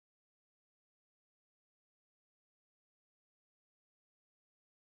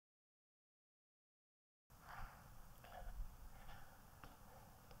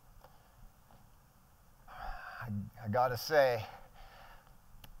gotta say,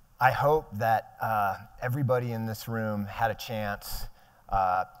 I hope that everybody in this room had a chance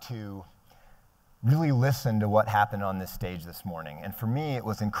to really listen to what happened on this stage this morning. And for me, it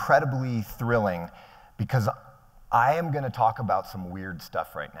was incredibly thrilling because I am gonna talk about some weird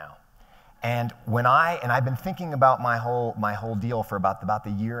stuff right now. And I've been thinking about my whole deal for about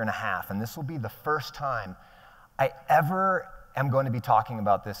the year and a half, and this will be the first time I ever am going to be talking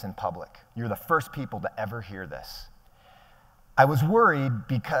about this in public. You're the first people to ever hear this. I was worried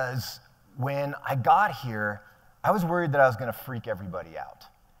because when I got here, I was worried that I was going to freak everybody out.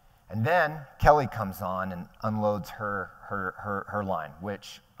 And then Kelly comes on and unloads her line,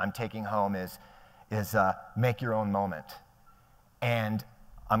 which I'm taking home is make your own moment. And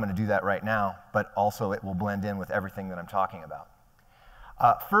I'm going to do that right now, but also it will blend in with everything that I'm talking about.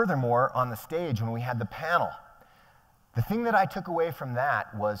 Furthermore, on the stage, when we had the panel, the thing that I took away from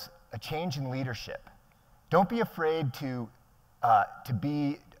that was a change in leadership. Don't be afraid to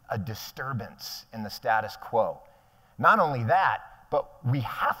be a disturbance in the status quo. Not only that, but we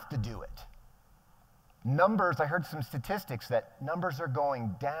have to do it. Numbers, I heard some statistics that numbers are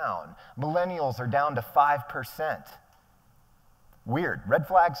going down. Millennials are down to 5%. Weird, red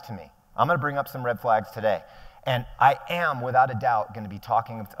flags to me. I'm gonna bring up some red flags today. And I am, without a doubt, gonna be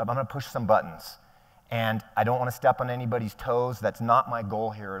I'm gonna push some buttons. And I don't wanna step on anybody's toes. That's not my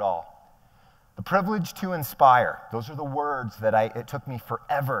goal here at all. The privilege to inspire. Those are the words that it took me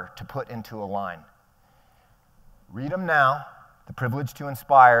forever to put into a line. Read them now, the privilege to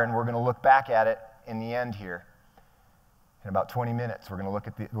inspire, and we're gonna look back at it in the end here. In about 20 minutes, we're gonna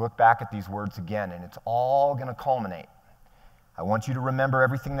look back at these words again, and it's all gonna culminate. I want you to remember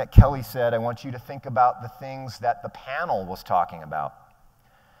everything that Kelly said. I want you to think about the things that the panel was talking about.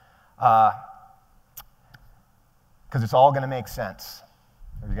 Because it's all going to make sense.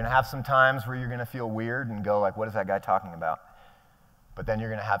 You're going to have some times where you're going to feel weird and go like, what is that guy talking about? But then you're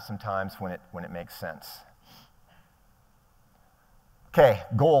going to have some times when it makes sense. Okay,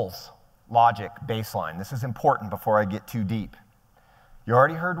 goals, logic, baseline. This is important before I get too deep. You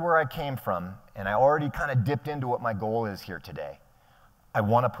already heard where I came from, and I already kind of dipped into what my goal is here today. I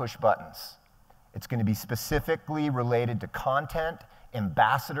want to push buttons. It's going to be specifically related to content,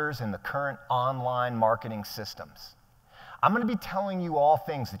 ambassadors, and the current online marketing systems. I'm going to be telling you all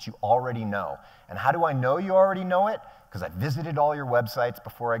things that you already know. And how do I know you already know it? Because I visited all your websites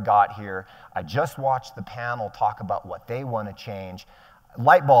before I got here. I just watched the panel talk about what they want to change.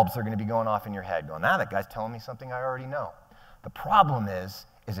 Light bulbs are going to be going off in your head, going, that guy's telling me something I already know. The problem is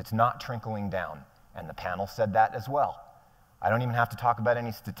it's not trickling down, and the panel said that as well. I don't even have to talk about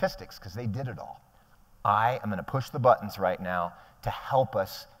any statistics because they did it all. I am going to push the buttons right now to help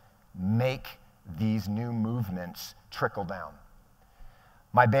us make these new movements trickle down.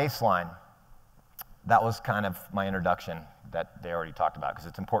 My baseline, that was kind of my introduction that they already talked about because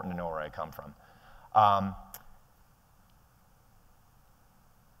it's important to know where I come from.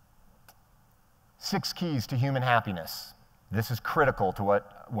 6 keys to human happiness. This is critical to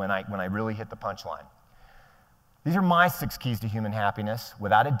when I really hit the punchline. These are my 6 keys to human happiness.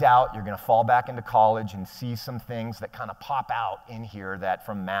 Without a doubt, you're going to fall back into college and see some things that kind of pop out in here that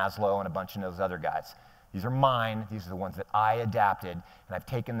from Maslow and a bunch of those other guys. These are mine. These are the ones that I adapted, and I've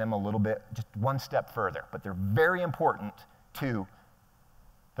taken them a little bit, just one step further. But they're very important to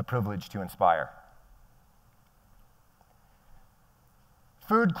the privilege to inspire.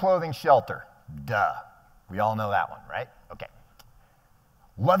 Food, clothing, shelter. Duh. We all know that one, right? Okay.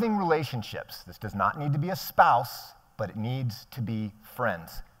 Loving relationships. This does not need to be a spouse, but it needs to be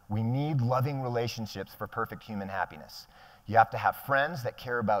friends. We need loving relationships for perfect human happiness. You have to have friends that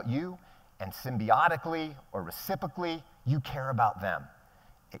care about you, and symbiotically or reciprocally, you care about them.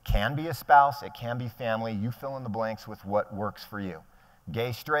 It can be a spouse, it can be family. You fill in the blanks with what works for you.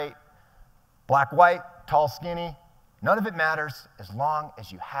 Gay, straight, black, white, tall, skinny, none of it matters as long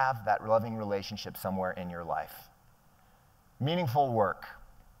as you have that loving relationship somewhere in your life. Meaningful work.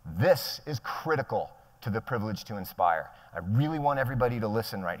 This is critical to the privilege to inspire. I really want everybody to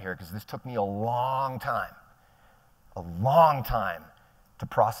listen right here because this took me a long time to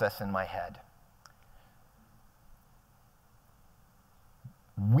process in my head.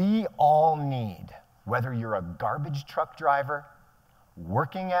 We all need, whether you're a garbage truck driver,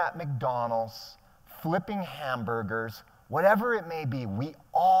 working at McDonald's, flipping hamburgers, whatever it may be, we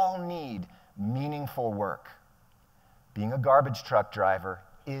all need meaningful work. Being a garbage truck driver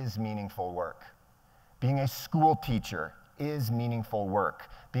is meaningful work. Being a school teacher is meaningful work.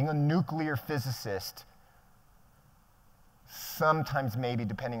 Being a nuclear physicist, sometimes maybe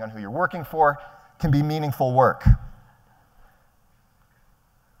depending on who you're working for, can be meaningful work.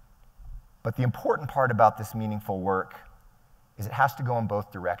 But the important part about this meaningful work is it has to go in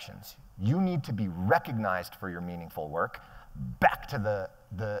both directions. You need to be recognized for your meaningful work. Back to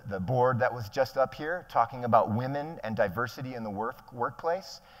the board that was just up here, talking about women and diversity in the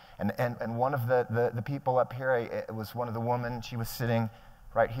workplace. And one of the people up here, it was one of the women, she was sitting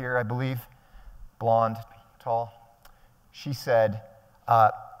right here, I believe, blonde, tall. She said,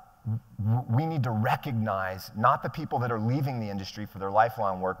 we need to recognize not the people that are leaving the industry for their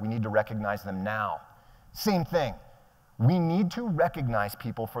lifelong work, we need to recognize them now. Same thing. We need to recognize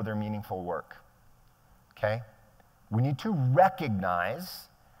people for their meaningful work, okay? We need to recognize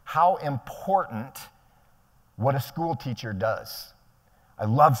how important what a school teacher does. I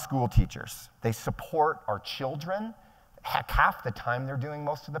love school teachers. They support our children. Heck, half the time they're doing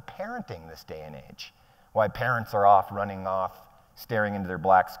most of the parenting this day and age. Why parents are off, running off, staring into their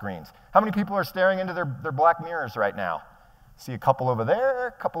black screens. How many people are staring into their black mirrors right now? See a couple over there,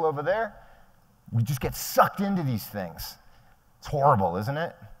 a couple over there. We just get sucked into these things. It's horrible, isn't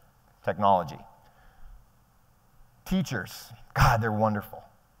it? Technology. Teachers, God, they're wonderful.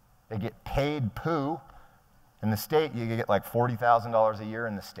 They get paid poo. In the state, you get like $40,000 a year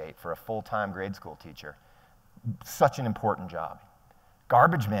in the state for a full-time grade school teacher. Such an important job.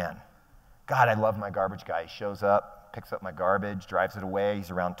 Garbage man. God, I love my garbage guy. He shows up, picks up my garbage, drives it away. He's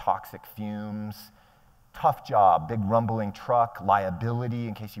around toxic fumes. Tough job, big rumbling truck, liability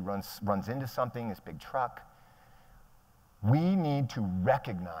in case he runs into something, this big truck. We need to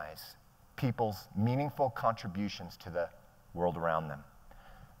recognize people's meaningful contributions to the world around them.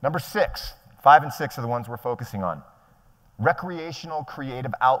 Number 6, 5 and 6 are the ones we're focusing on. Recreational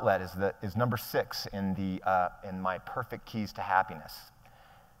creative outlet is number 6 in my perfect keys to happiness.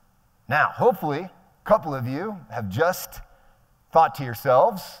 Now, hopefully, a couple of you have just thought to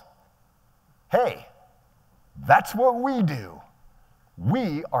yourselves, hey, that's what we do.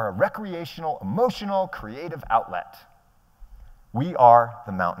 We are a recreational, emotional, creative outlet. We are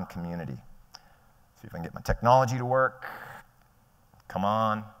the Mountain Community. See if I can get my technology to work. Come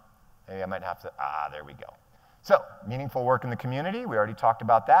on. Maybe I might have to, there we go. So, meaningful work in the community, we already talked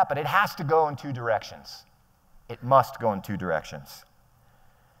about that, but it has to go in 2 directions. It must go in 2 directions.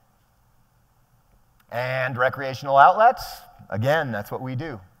 And recreational outlets, again, that's what we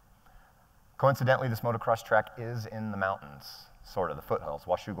do. Coincidentally, this motocross track is in the mountains, sort of, the foothills,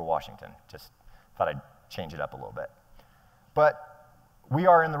 Washougal, Washington. Just thought I'd change it up a little bit. But we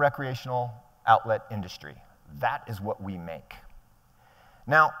are in the recreational outlet industry. That is what we make.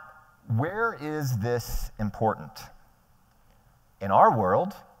 Now, where is this important? In our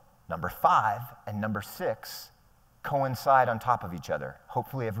world, number 5 and number 6 coincide on top of each other.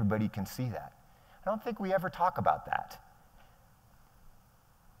 Hopefully everybody can see that. I don't think we ever talk about that.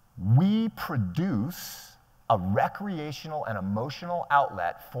 We produce a recreational and emotional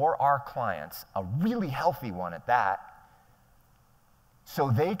outlet for our clients, a really healthy one at that,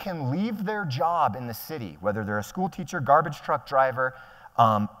 so they can leave their job in the city, whether they're a school teacher, garbage truck driver,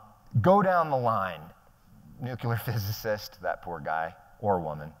 go down the line, nuclear physicist, that poor guy or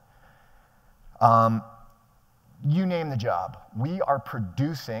woman. You name the job. We are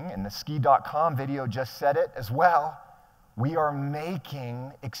producing, and the ski.com video just said it as well, we are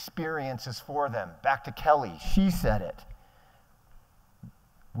making experiences for them. Back to Kelly, she said it.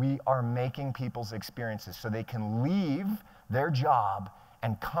 We are making people's experiences so they can leave their job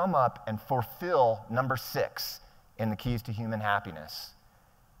and come up and fulfill number 6 in the keys to human happiness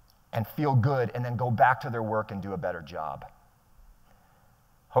and feel good and then go back to their work and do a better job.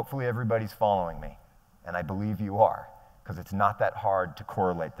 Hopefully everybody's following me, and I believe you are, because it's not that hard to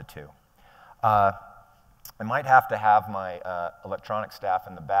correlate the 2. I might have to have my electronic staff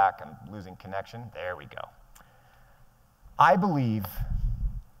in the back. I'm losing connection. There we go. I believe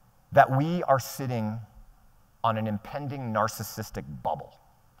that we are sitting on an impending narcissistic bubble.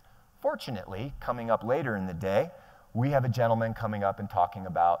 Fortunately, coming up later in the day, we have a gentleman coming up and talking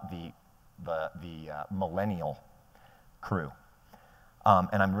about the millennial crew.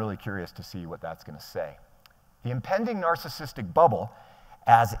 And I'm really curious to see what that's going to say. The impending narcissistic bubble,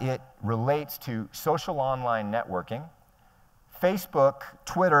 as it relates to social online networking, Facebook,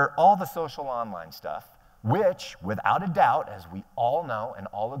 Twitter, all the social online stuff, which, without a doubt, as we all know and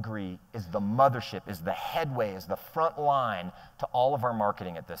all agree, is the mothership, is the headway, is the front line to all of our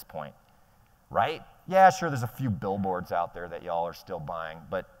marketing at this point, right? Yeah, sure, there's a few billboards out there that y'all are still buying,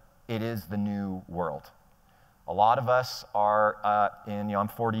 but it is the new world. A lot of us are I'm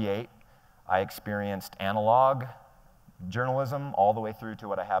 48. I experienced analog journalism all the way through to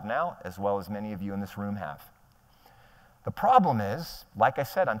what I have now, as well as many of you in this room have. The problem is, like I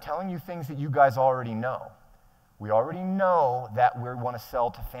said, I'm telling you things that you guys already know. We already know that we want to sell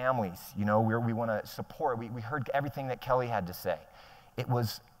to families. You know, we want to support. We heard everything that Kelly had to say.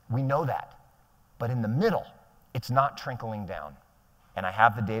 We know that. But in the middle, it's not trickling down. And I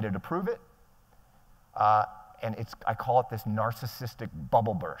have the data to prove it. And I call it this narcissistic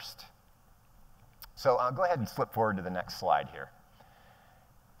bubble burst. So go ahead and flip forward to the next slide here.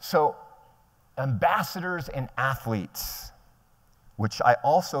 So ambassadors and athletes, which I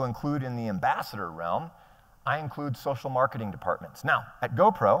also include in the ambassador realm, I include social marketing departments. Now, at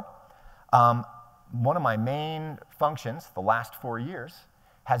GoPro, one of my main functions the last 4 years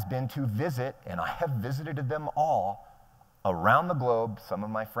has been to visit, and I have visited them all around the globe. Some of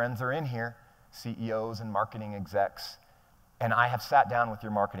my friends are in here, CEOs and marketing execs, and I have sat down with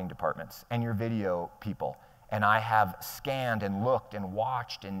your marketing departments and your video people, and I have scanned and looked and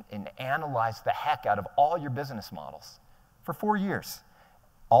watched and analyzed the heck out of all your business models for 4 years.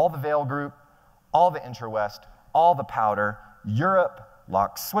 All the Vail Group, all the Intrawest, all the Powder, Europe,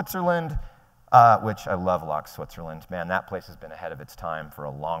 Laux Switzerland, which I love Laux Switzerland. Man, that place has been ahead of its time for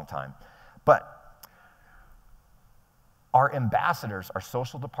a long time. But our ambassadors, our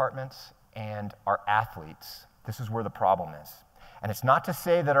social departments, and our athletes, this is where the problem is. And it's not to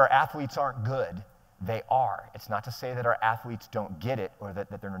say that our athletes aren't good. They are. It's not to say that our athletes don't get it or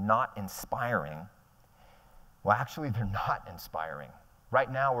that they're not inspiring. Well, actually, they're not inspiring. Right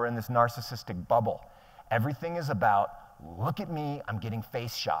now, we're in this narcissistic bubble. Everything is about, look at me, I'm getting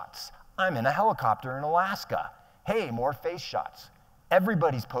face shots. I'm in a helicopter in Alaska. Hey, more face shots.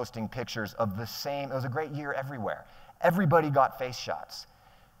 Everybody's posting pictures of the same. It was a great year everywhere. Everybody got face shots.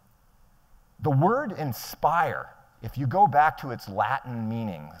 The word inspire, if you go back to its Latin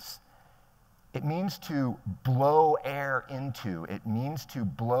meanings, it means to blow air into. It means to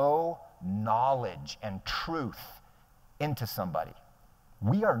blow knowledge and truth into somebody.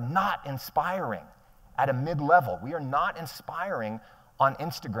 We are not inspiring at a mid-level. We are not inspiring on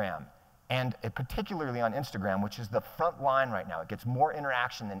Instagram, and particularly on Instagram, which is the front line right now. It gets more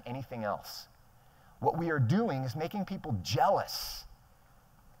interaction than anything else. What we are doing is making people jealous.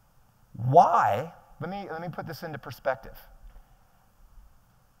 Why? Let me put this into perspective.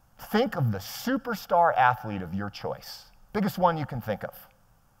 Think of the superstar athlete of your choice. Biggest one you can think of.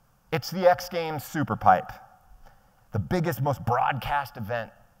 It's the X Games Super Pipe, the biggest, most broadcast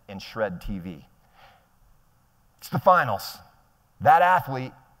event in Shred TV. It's the finals. That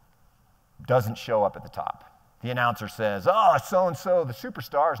athlete doesn't show up at the top. The announcer says, oh, so-and-so, the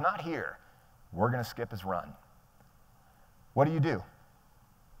superstar, is not here. We're going to skip his run. What do? Do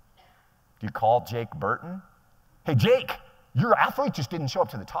you call Jake Burton? Hey, Jake, your athlete just didn't show up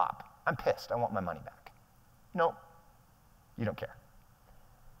to the top. I'm pissed. I want my money back. No, you don't care.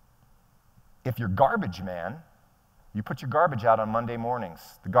 If you're garbage man, you put your garbage out on Monday mornings.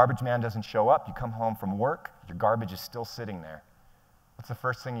 The garbage man doesn't show up. You come home from work. Your garbage is still sitting there. What's the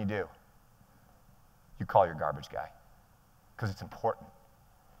first thing you do? You call your garbage guy because it's important.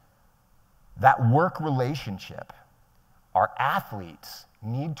 That work relationship, our athletes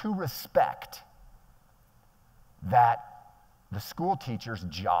need to respect that the school teacher's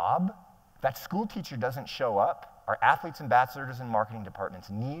job, that school teacher doesn't show up, our athletes, ambassadors, and marketing departments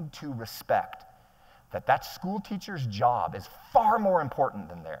need to respect that school teacher's job is far more important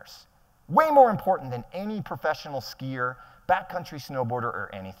than theirs. Way more important than any professional skier, backcountry snowboarder, or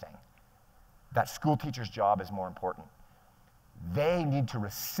anything. That school teacher's job is more important. They need to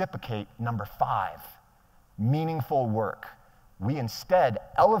reciprocate number 5, meaningful work. We instead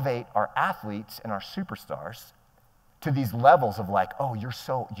elevate our athletes and our superstars to these levels of like, oh, you're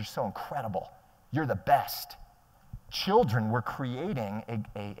so incredible. You're the best. Children, we're creating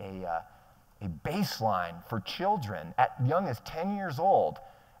a baseline for children at young as 10 years old.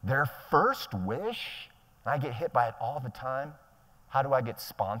 Their first wish, and I get hit by it all the time, how do I get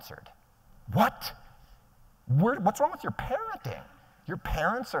sponsored? What? What's wrong with your parenting? Your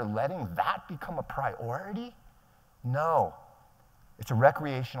parents are letting that become a priority? No. It's a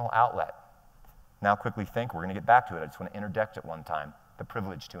recreational outlet. Now quickly think, we're going to get back to it. I just want to interject at one time, the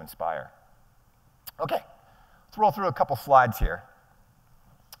privilege to inspire. Okay, let's roll through a couple slides here.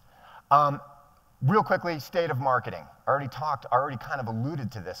 Real quickly, state of marketing. I already kind of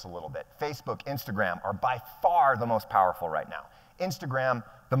alluded to this a little bit. Facebook, Instagram are by far the most powerful right now. Instagram,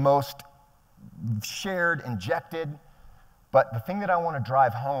 the most shared, injected. But the thing that I want to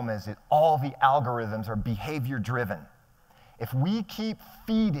drive home is that all the algorithms are behavior driven. If we keep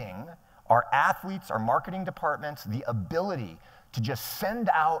feeding our athletes, our marketing departments, the ability to just send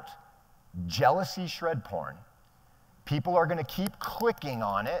out jealousy shred porn, people are going to keep clicking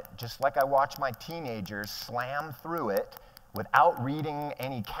on it, just like I watch my teenagers slam through it without reading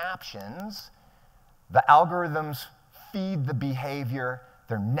any captions. The algorithms feed the behavior.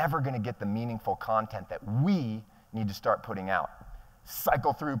 They're never going to get the meaningful content that we need to start putting out.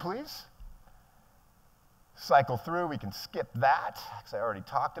 Cycle through, please. Cycle through. We can skip that because I already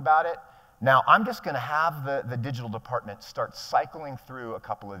talked about it. Now, I'm just going to have the digital department start cycling through a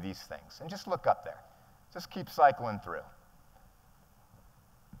couple of these things. And just look up there. Just keep cycling through.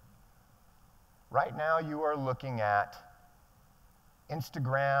 Right now, you are looking at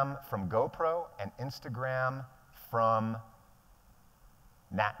Instagram from GoPro and Instagram from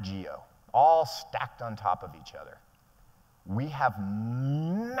Nat Geo, all stacked on top of each other. We have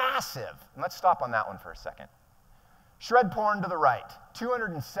massive, and let's stop on that one for a second. Shred porn to the right,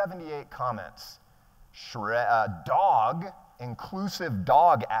 278 comments. Dog, inclusive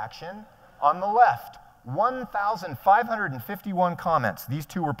dog action on the left, 1,551 comments. These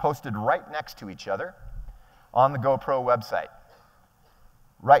two were posted right next to each other on the GoPro website.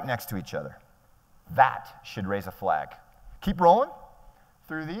 Right next to each other. That should raise a flag. Keep rolling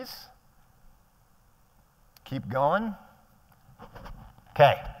through these. Keep going.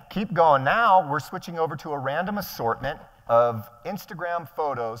 Okay, keep going. Now we're switching over to a random assortment of Instagram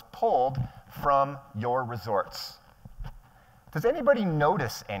photos pulled from your resorts. Does anybody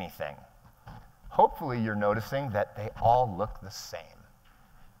notice anything? Hopefully you're noticing that they all look the same.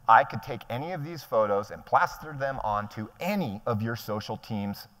 I could take any of these photos and plaster them onto any of your social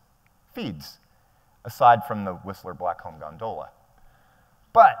teams' feeds, aside from the Whistler Blackcomb Gondola.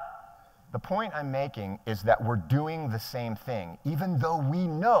 But the point I'm making is that we're doing the same thing, even though we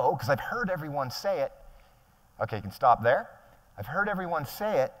know, because I've heard everyone say it, okay, you can stop there. I've heard everyone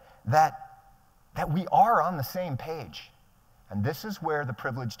say it, that we are on the same page. And this is where the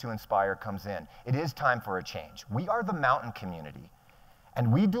privilege to inspire comes in. It is time for a change. We are the mountain community.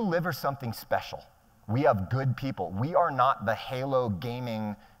 And we deliver something special. We have good people. We are not the Halo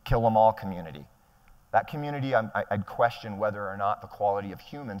gaming kill 'em all community. That community, I'd question whether or not the quality of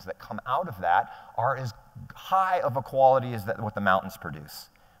humans that come out of that are as high of a quality as what the mountains produce.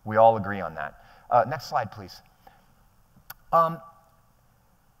 We all agree on that. Next slide, please.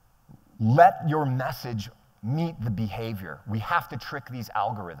 Let your message meet the behavior. We have to trick these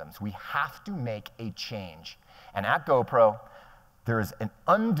algorithms. We have to make a change. And at GoPro, there is an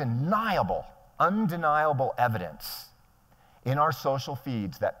undeniable evidence in our social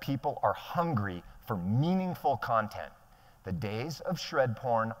feeds that people are hungry for meaningful content. The days of shred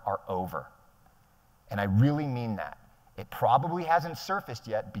porn are over. And I really mean that. It probably hasn't surfaced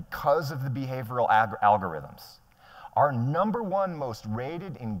yet because of the behavioral algorithms. Our #1 most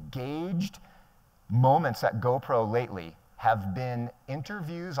rated, engaged moments at GoPro lately have been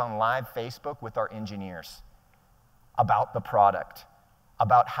interviews on live Facebook with our engineers about the product,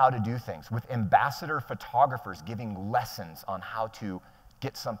 about how to do things, with ambassador photographers giving lessons on how to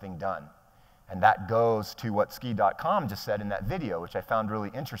get something done. And that goes to what ski.com just said in that video, which I found really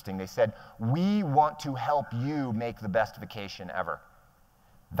interesting. They said, we want to help you make the best vacation ever.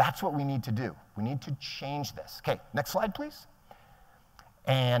 That's what we need to do. We need to change this. Okay, next slide, please.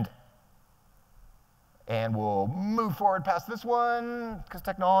 And we'll move forward past this one, because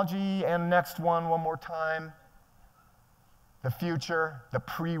technology, and next one more time. The future, the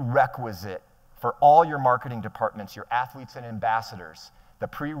prerequisite for all your marketing departments, your athletes and ambassadors, the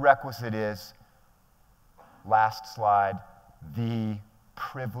prerequisite is, last slide, the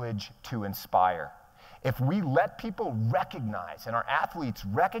privilege to inspire. If we let people recognize, and our athletes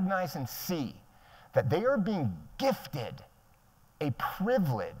recognize and see, that they are being gifted a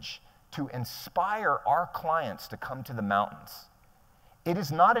privilege to inspire our clients to come to the mountains. It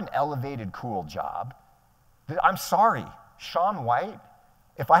is not an elevated, cool job. I'm sorry, Shaun White,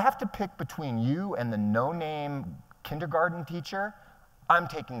 if I have to pick between you and the no-name kindergarten teacher, I'm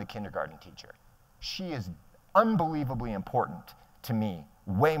taking the kindergarten teacher. She is unbelievably important to me,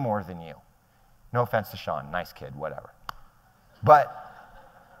 way more than you. No offense to Shaun, nice kid, whatever. But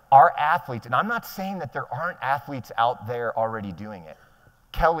our athletes, and I'm not saying that there aren't athletes out there already doing it.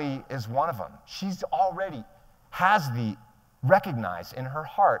 Kelly is one of them. She's already recognized in her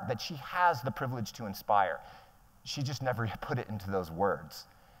heart that she has the privilege to inspire. She just never put it into those words.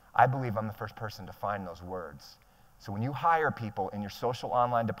 I believe I'm the first person to find those words. So when you hire people in your social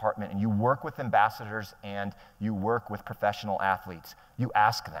online department and you work with ambassadors and you work with professional athletes, you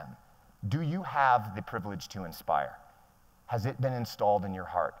ask them, do you have the privilege to inspire? Has it been installed in your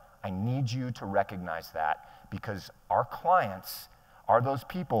heart? I need you to recognize that, because our clients are those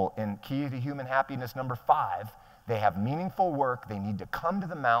people in Key to Human Happiness #5. They have meaningful work. They need to come to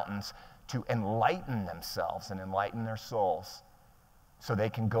the mountains to enlighten themselves and enlighten their souls so they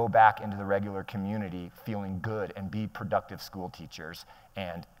can go back into the regular community feeling good and be productive school teachers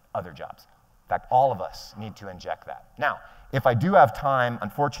and other jobs. fact, all of us need to inject that. Now, if I do have time,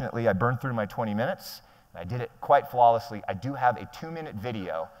 unfortunately, I burned through my 20 minutes, and I did it quite flawlessly. I do have a 2-minute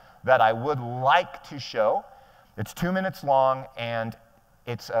video that I would like to show. It's 2 minutes long, and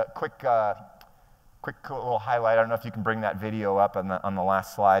it's a quick little highlight. I don't know if you can bring that video up on the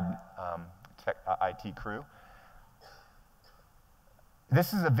last slide, IT crew.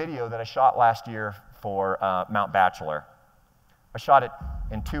 This is a video that I shot last year for Mount Bachelor. I shot it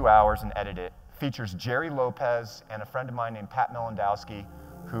in 2 hours and edited it. Features Jerry Lopez and a friend of mine named Pat Milendowski,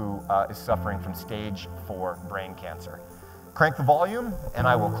 who is suffering from stage 4 brain cancer. Crank the volume, and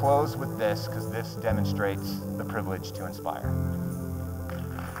I will close with this, because this demonstrates the privilege to inspire.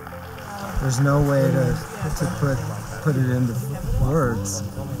 There's no way to put it into words.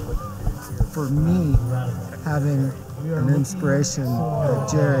 For me, having an inspiration like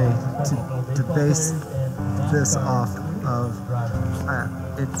Jerry to base this off of,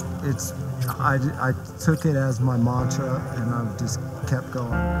 I took it as my mantra, and I've just kept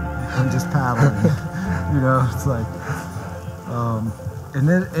going. I'm just paddling. It's like,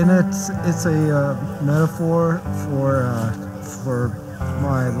 it's a metaphor for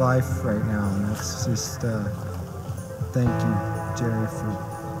my life right now, and it's just thank you, Jerry, for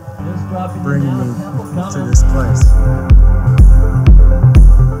bringing me to this place.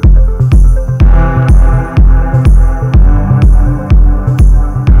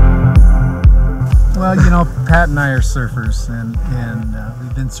 Well, Pat and I are surfers, and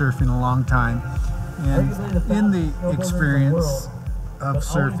we've been surfing a long time. And in the experience of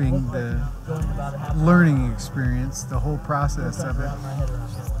surfing, the learning experience, the whole process of it,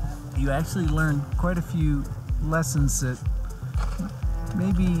 you actually learn quite a few lessons that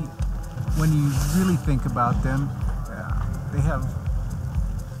maybe when you really think about them, they have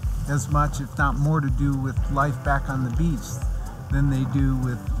as much, if not more, to do with life back on the beach than they do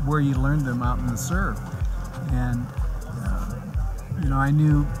with where you learned them out in the surf. And I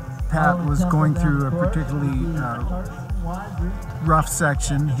knew Pat was going through a particularly rough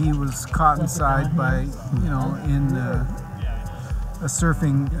section. He was caught inside by, in a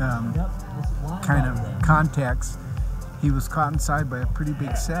surfing kind of context. He was caught inside by a pretty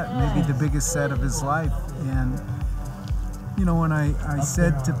big set, maybe the biggest set of his life. And, when I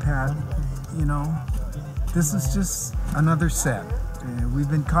said to Pat, this is just another set. We've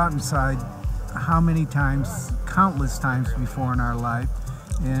been caught inside how many times, countless times before in our life.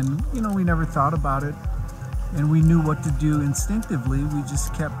 And, we never thought about it. And we knew what to do instinctively. We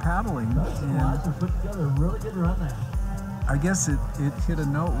just kept paddling. And I guess it hit a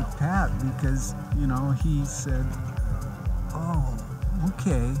note with Pat, because, he said, oh,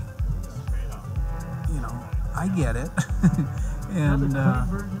 okay, I get it. And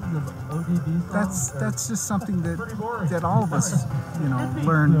that's just something that all of us,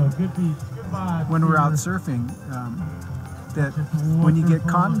 learn when we're out surfing. That when you get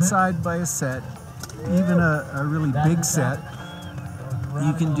caught inside by a set, even a really big set,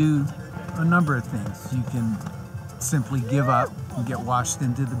 you can do a number of things. You can simply give up and get washed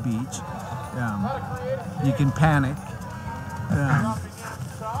into the beach. You can panic.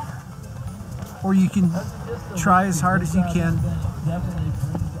 Or you can try as hard as you can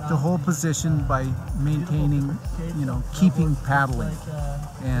to hold position by maintaining, keeping paddling.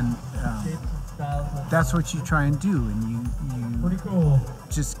 And that's what you try and do, and you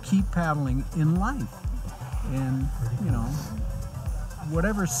just keep paddling in life. And,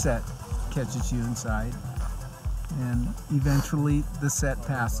 whatever set catches you inside, and eventually the set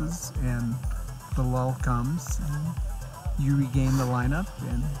passes and the lull comes, and you regain the lineup,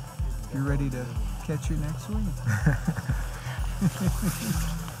 and you're ready to catch your next wave.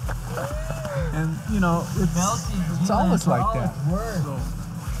 And, it's always like that. So,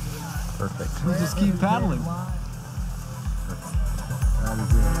 perfect. we just keep paddling. That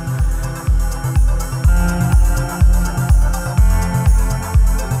is it.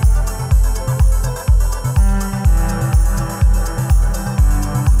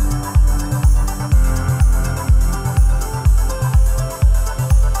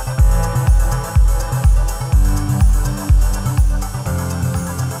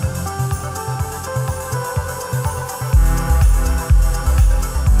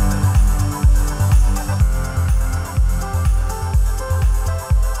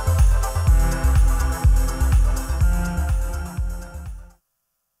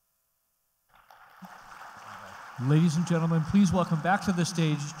 Ladies and gentlemen, please welcome back to the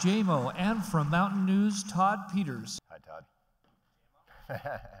stage JMO, and from Mountain News, Todd Peters. Hi, Todd.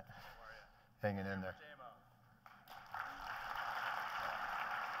 Hanging in there.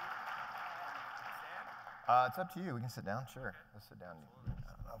 It's up to you. We can sit down. Sure. Let's sit down. I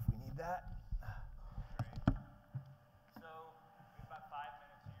don't know if we need that.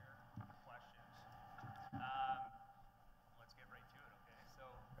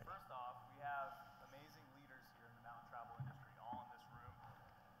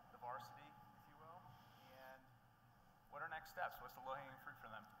 steps? What's the low-hanging fruit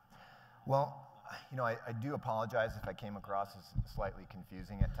for them? Well, I do apologize if I came across as slightly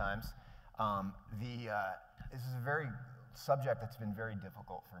confusing at times. This is a very subject that's been very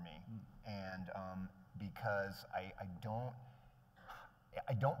difficult for me, and because I don't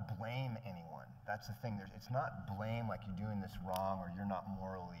blame anyone. That's the thing. It's not blame like you're doing this wrong or you're not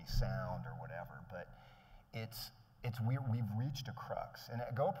morally sound or whatever, but we've reached a crux. And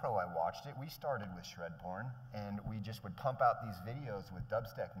at GoPro, I watched it. We started with shred porn, and we just would pump out these videos with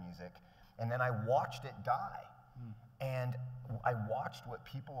dubstep music, and then I watched it die. And I watched what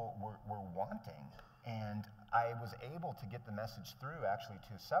people were wanting, and I was able to get the message through actually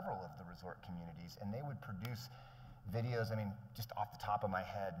to several of the resort communities, and they would produce videos. I mean, just off the top of my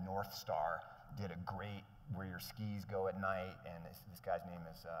head, North Star did a great where your skis go at night, and this guy's name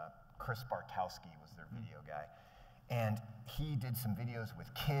is Chris Bartowski was their video guy. And he did some videos with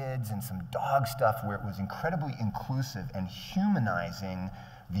kids and some dog stuff where it was incredibly inclusive and humanizing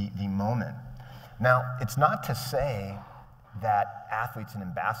the moment. Now, it's not to say that athletes and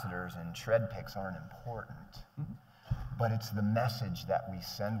ambassadors and shred pics aren't important, but it's the message that we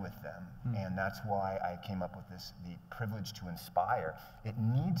send with them. And that's why I came up with the privilege to inspire. It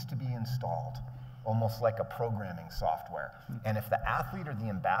needs to be installed, almost like a programming software. And if the athlete or the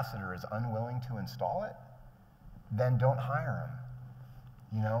ambassador is unwilling to install it, then don't hire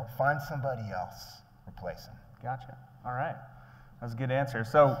them. Find somebody else, replace them. Gotcha. All right. That was a good answer.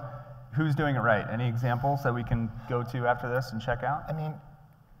 So who's doing it right? Any examples that we can go to after this and check out? I mean,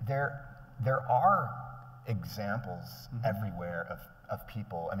 there are examples everywhere of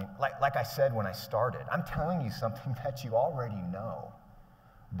people. I mean, like I said when I started, I'm telling you something that you already know,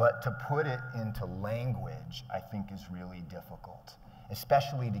 but to put it into language, I think is really difficult,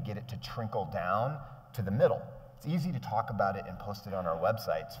 especially to get it to trickle down to the middle. It's easy to talk about it and post it on our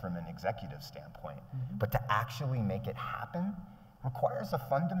websites from an executive standpoint, but to actually make it happen requires a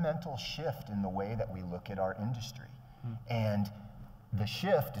fundamental shift in the way that we look at our industry. And the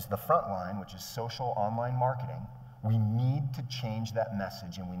shift is the front line, which is social online marketing. We need to change that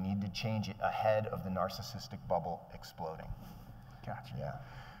message, and we need to change it ahead of the narcissistic bubble exploding. Gotcha. Yeah.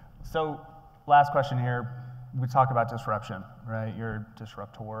 So last question here. We talk about disruption, right? You're a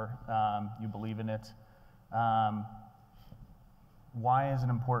disruptor. You believe in it. Why is it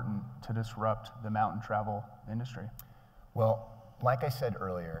important to disrupt the mountain travel industry? Well, like I said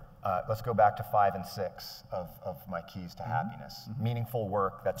earlier, let's go back to 5 and 6 of my keys to happiness. Meaningful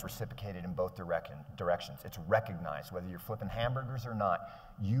work that's reciprocated in both directions. It's recognized, whether you're flipping hamburgers or not.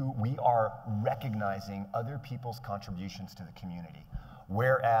 We are recognizing other people's contributions to the community,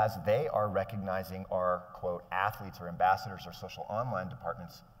 whereas they are recognizing our, quote, athletes or ambassadors or social online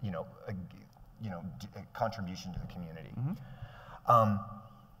departments, contribution to the community.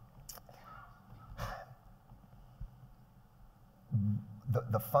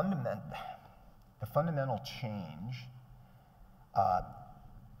 The fundamental change,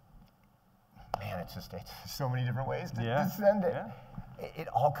 man, it's so many different ways to send it. Yeah. It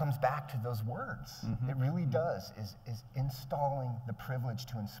all comes back to those words. It really does, is installing the privilege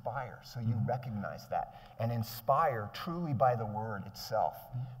to inspire. So you recognize that. And inspire truly by the word itself,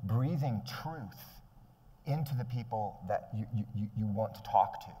 breathing truth into the people that you want to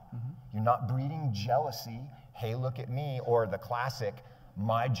talk to. You're not breeding jealousy, hey, look at me, or the classic,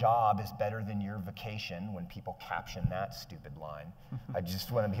 my job is better than your vacation, when people caption that stupid line. I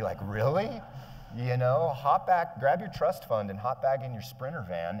just want to be like, really? Hop back, grab your trust fund and hop back in your Sprinter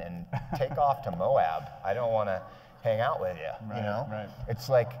van and take off to Moab. I don't want to hang out with you, Right. It's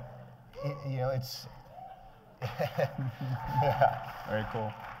like, it's... yeah. Very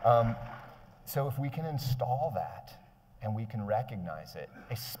cool. So if we can install that and we can recognize it,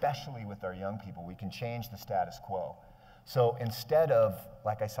 especially with our young people, we can change the status quo. So instead of,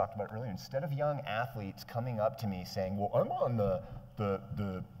 like I talked about earlier, instead of young athletes coming up to me saying, well, I'm on the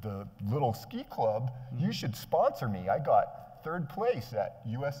little ski club, you should sponsor me. I got 3rd place at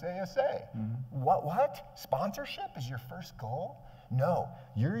USASA. What? Sponsorship is your first goal? No,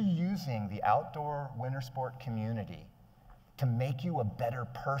 you're using the outdoor winter sport community to make you a better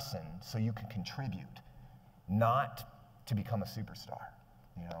person so you can contribute, not to become a superstar.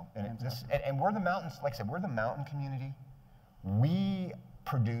 And we're the mountains, like I said, we're the mountain community. We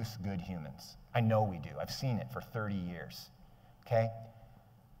produce good humans. I know we do. I've seen it for 30 years, okay?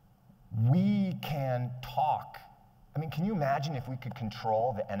 We can talk. I mean, can you imagine if we could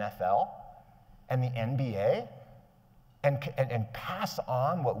control the NFL and the NBA and pass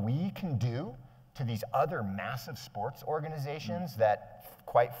on what we can do to these other massive sports organizations that,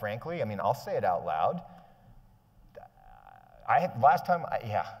 quite frankly, I mean, I'll say it out loud.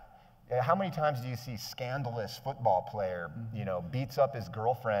 How many times do you see scandalous football player, you know, beats up his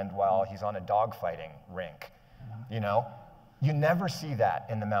girlfriend while he's on a dogfighting rink? You know, you never see that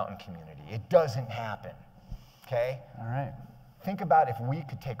in the mountain community. It doesn't happen. Okay? All right. Think about if we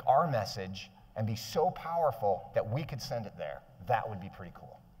could take our message and be so powerful that we could send it there. That would be pretty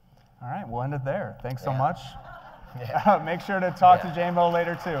cool. All right, we'll end it there. Thanks so Yeah. much. Yeah. Make sure to talk Yeah. to Jambo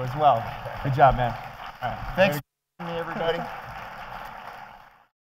later too as well. Good job, man. All right. Thanks for having me, everybody.